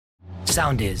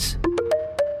Soundis.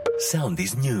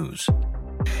 Soundis News.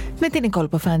 Με την Νικόλ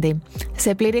Ποφάντη.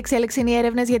 Σε πλήρη εξέλιξη είναι οι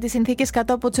έρευνες για τις συνθήκες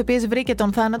κάτω από τις οποίες βρήκε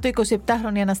τον θάνατο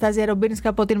 27χρονη Αναστάζια Ρομπίνσκα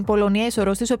από την Πολωνία, η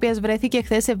σωρός της οποίας βρέθηκε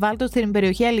χθες ευάλωτος στην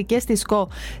περιοχή Αλικές στη Σκο.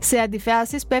 Σε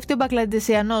αντιφάσεις πέφτει ο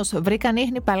Μπαγκλαντεσιανός. Βρήκαν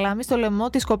ίχνη παλάμη στο λαιμό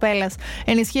της κοπέλας.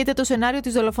 Ενισχύεται το σενάριο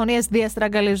της δολοφονίας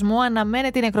διαστραγγαλισμού.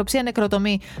 Αναμένεται η νεκροψία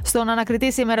νεκροτομή. Στον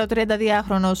ανακριτή σήμερα ο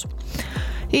 32χρονος.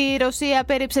 Η Ρωσία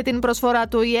απέρριψε την προσφορά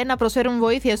του ΙΕ να προσφέρουν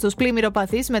βοήθεια στους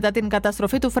πλημμυροπαθείς μετά την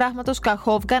καταστροφή του φράγματος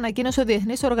Καχόβκα, ανακοίνωσε ο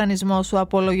Διεθνής Οργανισμός. Ο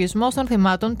απολογισμός των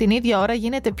θυμάτων την ίδια ώρα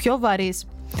γίνεται πιο βαρύς.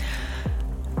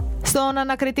 Στον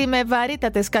ανακριτή με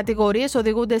βαρύτατες κατηγορίες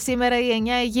οδηγούνται σήμερα οι 9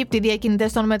 Αιγύπτιοι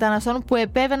διακινητές των μεταναστών που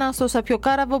επέβαιναν στο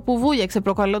σαπιοκάραβο που βούλιαξε,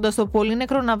 προκαλώντας το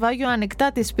πολύνεκρο ναυάγιο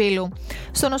ανοιχτά της Πύλου.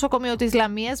 Στο νοσοκομείο της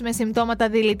Λαμίας με συμπτώματα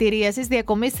δηλητηρίασης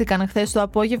διακομίστηκαν χθες το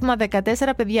απόγευμα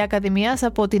 14 παιδιά ακαδημίας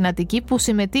από την Αττική που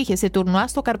συμμετείχε σε τουρνουά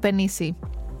στο Καρπενήσι.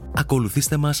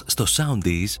 Ακολουθήστε μας στο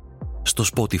Soundis, στο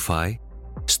Spotify,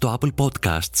 στο Apple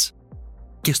Podcasts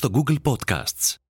και στο Google Podcasts.